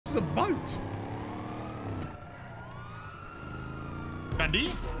is a boat.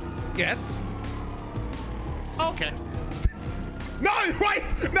 Dundee? Yes. Okay. No, wait!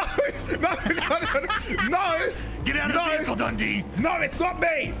 No! No! Get out of the vehicle, Dundee! No, it's not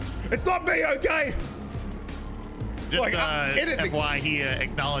me! It's not me, okay? Just Look, it is FYI, he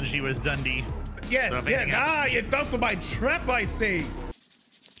acknowledged he was Dundee. Yes, So yes. Ah, you fell for my trap, I see.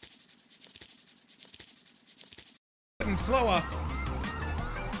 Getting slower.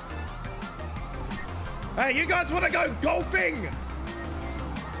 Hey, you guys want to go golfing?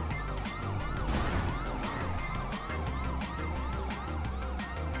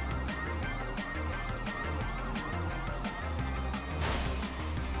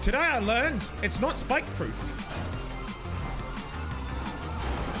 Today I learned it's not spike proof.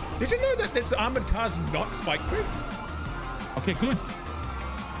 Did you know that this armored car's not spike proof? Okay, good.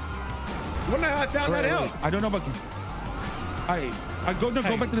 You wanna know how I found that out? I don't know about you. Go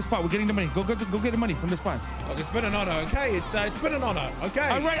back to the spot. We're getting the money. Go get the money from the spot. Look, it's been an honor, okay? It's been an honor, okay?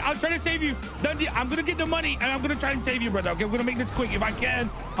 All right, I'll try to save you, Dundee. I'm gonna get the money and I'm gonna try and save you, brother. Okay, we're gonna make this quick. If I can,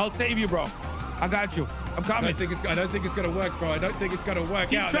 I'll save you, bro. I got you. I'm coming. I don't think it's gonna work, bro. I don't think it's gonna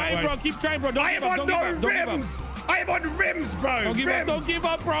work out. Keep trying, bro. Keep trying, bro. I am on no rims. I am on rims, bro. Don't give up. Don't give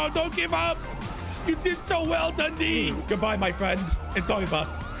up, bro. Don't give up. You did so well, Dundee. Goodbye, my friend. It's over.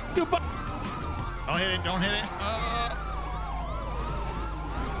 Goodbye. Don't hit it. Don't hit it.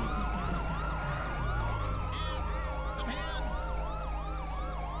 Some hands.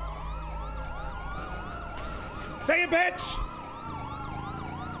 Say it, bitch.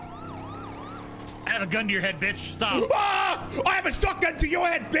 I have a gun to your head, bitch. Stop. Ah! I have a shotgun to your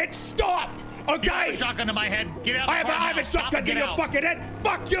head, bitch. Stop. Okay. You have a shotgun to my head. Get out. I have a shotgun to your fucking head.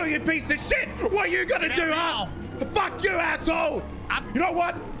 Fuck you, you piece of shit. What are you gonna do, huh? Fuck you, asshole. You know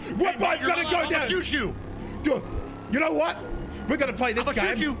what? We're both gonna go down. I'm gonna shoot you. You know what? We're gonna play this game. I'm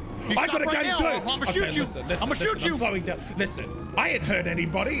gonna shoot you. I got a gun too. I'm gonna shoot you. Listen, I'm gonna shoot you. I'm slowing down. Listen, I ain't hurt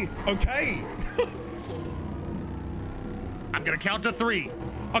anybody. Okay. I'm gonna count to 3.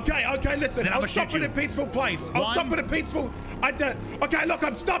 Okay, listen. I'll stop in a peaceful place. I'll stop in a peaceful. Okay, look,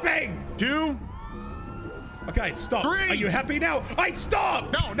 I'm stopping. 2. Okay, stop. 3. Are you happy now? I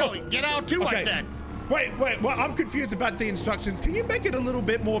stopped. No, get out 2. Okay. I said. Wait. Well, I'm confused about the instructions. Can you make it a little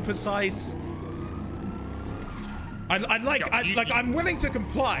bit more precise? I'm willing to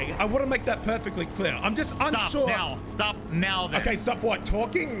comply. I want to make that perfectly clear. I'm just unsure. Stop now. Then. Okay, stop what?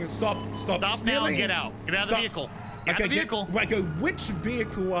 Talking? Stop Stop now and get out. Get out of the vehicle. Get out of the vehicle. Which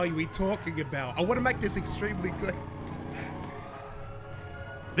vehicle are we talking about? I want to make this extremely clear.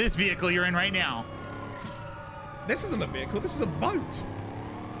 This vehicle you're in right now. This isn't a vehicle. This is a boat.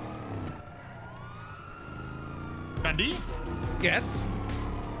 Dundee? Yes.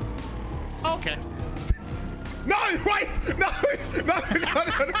 Okay. No, wait! No!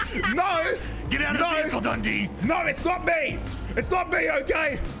 Get out of the vehicle, Dundee! No, it's not me! It's not me,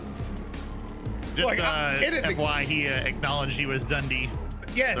 okay? Just FYI, he acknowledged he was Dundee.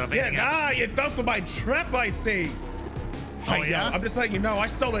 Yes. Ah, you fell for my trap, I see. Oh, yeah? I'm just letting you know, I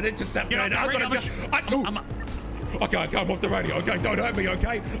stole an interceptor. Okay, I'm off the radio. Okay, don't hurt me,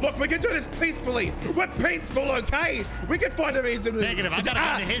 okay? Look, we can do this peacefully. We're peaceful, okay? We can find a reason. Negative. I got a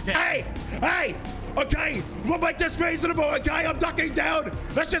gun to his head. Hey! Okay, we'll make this reasonable, okay? I'm ducking down.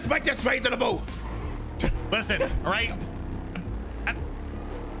 Let's just make this reasonable. Listen, all right?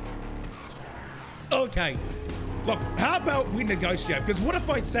 Okay. Look, how about we negotiate? Because what if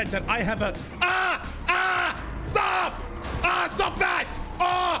I said that I have a... Stop! Stop that!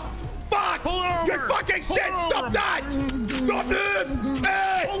 Fuck! Pull it over! You fucking shit! Stop that! Stop it!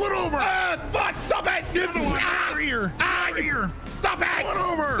 Pull it over! Fuck! Stop it! Over here! Over here! Stop it! Pull it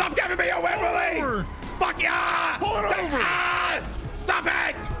over! Stop giving me a Wembley! Fuck yeah! Pull it over! Stop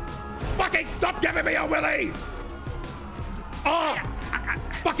it! Fucking stop giving me a Willy!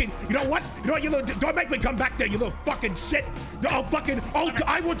 Fucking, you know what? You little, don't make me come back there, you little fucking shit.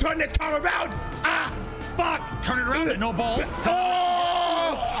 I will turn this car around. Fuck. Turn it around, no balls.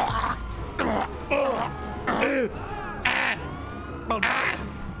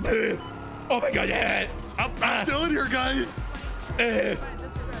 Oh my God, yeah. I'm still in here, guys. Hey,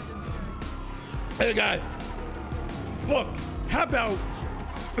 God. Look, how about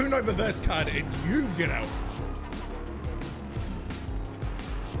Uno reverse card and you get out?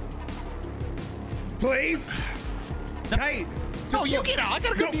 Please? Hey. No, you get out. I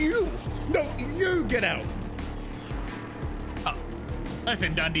gotta go to you. No, you get out.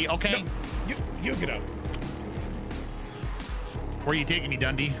 Listen, Dundee, okay? No, you get out. Where are you taking me,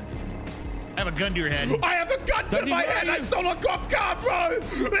 Dundee? I have a gun to your head. I have a gun to my head. I stole a cop car, bro.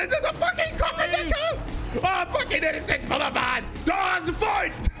 There's a fucking cop in the car. Oh, fucking Innocence Boulevard. Oh, the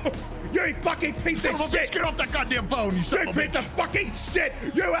phone. You fucking piece of shit! Get off that goddamn phone, you son of a bitch! Piece of fucking shit!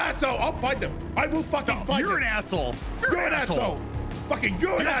 You asshole! I'll find them. I will fucking find them. You're an asshole. You're an asshole. Fucking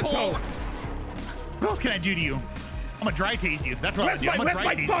you're an asshole. What else can I do to you? I'm gonna dry tase you. That's what I'm gonna do. Where's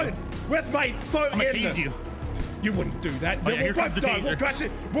my phone? Where's my phone? I'm gonna tase you. You wouldn't do that. Oh, yeah, we'll both die.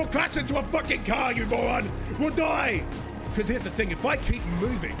 We'll crash into a fucking car, you moron. We'll die. Because here's the thing: if I keep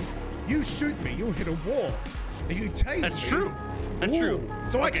moving, you shoot me, you'll hit a wall. If you tase me, that's true. That's true.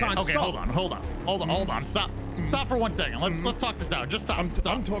 So I can't stop. Okay, hold on. Stop for 1 second. Let's talk this out. Just stop.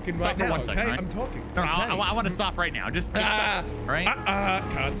 I'm talking right now. For 1 second, okay, right? I'm talking. No, okay. I want to stop right now. Just stop. Right?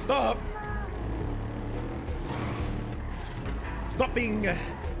 Can't stop. Stopping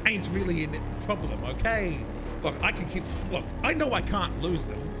ain't really a problem, okay? Look, I know I can't lose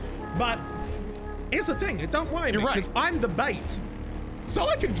them, but here's the thing, don't worry, because I'm the bait. So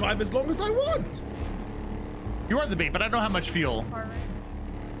I can drive as long as I want. You are the bait, but I don't know how much fuel.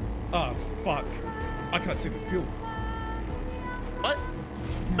 Oh, fuck. I can't see the fuel. What?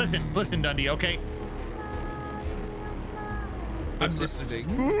 Listen, Dundee, okay? I'm listening.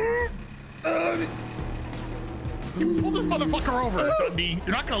 You pull this motherfucker over, Dundee.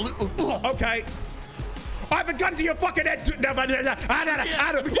 You're not gonna lose. Okay. I have a gun to your fucking head. Where's your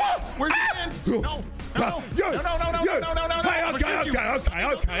hand? No.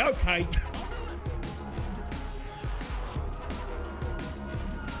 Hey, okay.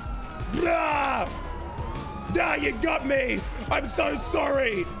 Nah, you got me. I'm so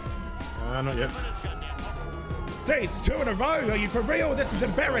sorry. Not yet. It's 2 in a row. Are you for real? This is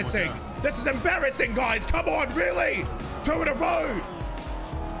embarrassing. This is embarrassing, guys. Come on, really? 2 in a row.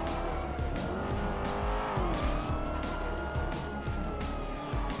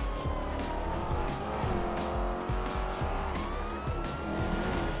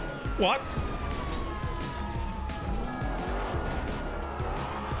 What?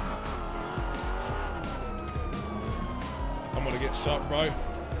 I'm gonna get shot, bro.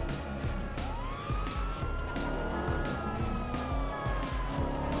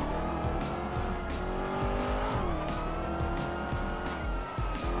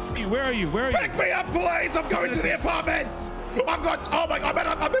 Where are you? Pick me up, please! I'm going to the apartments!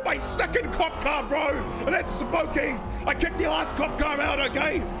 I'm in my second cop car, bro! And it's smoking! I kicked the last cop car out,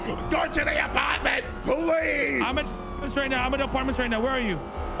 okay? Go to the apartments, please! I'm at apartments right now. Where are you?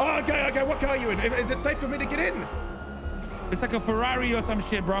 Oh, okay. What car are you in? Is it safe for me to get in? It's like a Ferrari or some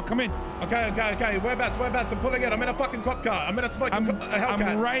shit, bro. Come in. Okay. Whereabouts? I'm pulling in. I'm in a fucking cop car. I'm in a smoking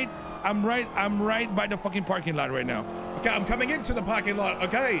Hellcat. I'm right by the fucking parking lot right now. Okay, I'm coming into the parking lot,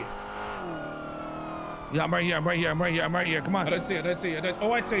 okay? Yeah, I'm right here. Come on. I don't see you.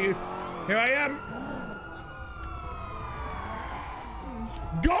 Oh, I see you. Here I am.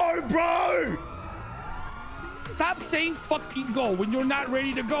 Go, bro! Stop saying fucking go when you're not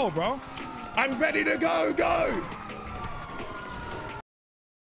ready to go, bro. I'm ready to go.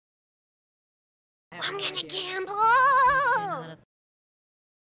 I'm gonna gamble.